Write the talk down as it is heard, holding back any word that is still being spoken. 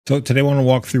So today I want to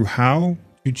walk through how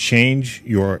to change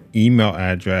your email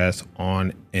address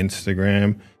on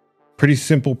Instagram. Pretty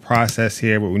simple process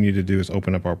here. What we need to do is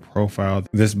open up our profile,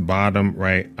 this bottom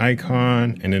right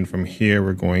icon. And then from here,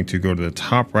 we're going to go to the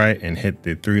top right and hit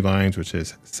the three lines, which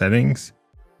is settings,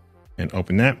 and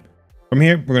open that. From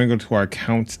here, we're going to go to our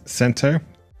account center.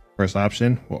 First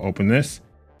option, we'll open this.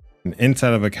 And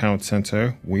inside of account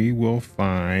center, we will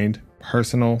find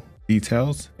personal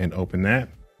details and open that.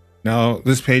 Now,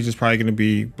 this page is probably going to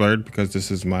be blurred because this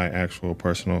is my actual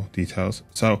personal details.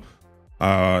 So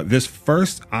this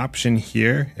first option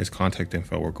here is contact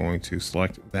info. We're going to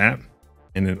select that.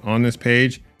 And then on this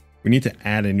page, we need to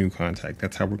add a new contact.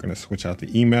 That's how we're going to switch out the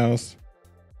emails.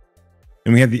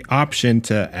 And we have the option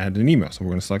to add an email. So we're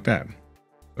going to select that.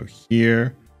 So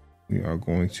here we are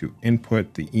going to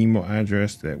input the email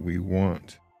address that we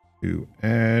want to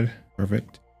add.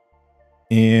 Perfect.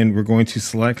 And we're going to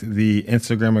select the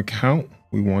Instagram account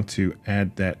we want to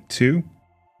add that to.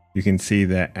 You can see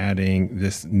that adding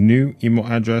this new email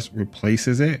address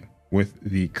replaces it with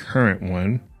the current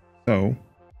one. So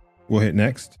we'll hit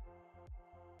next.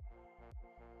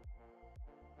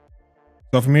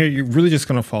 So from here, you're really just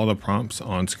going to follow the prompts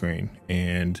on screen,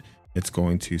 and it's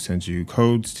going to send you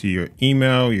codes to your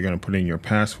email. You're going to put in your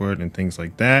password and things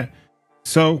like that.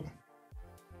 So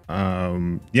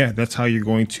yeah, that's how you're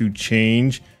going to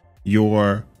change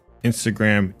your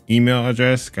Instagram email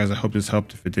address. Guys, I hope this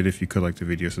helped. If it did, if you could, like the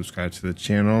video, subscribe to the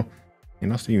channel,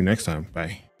 and I'll see you next time.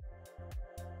 Bye.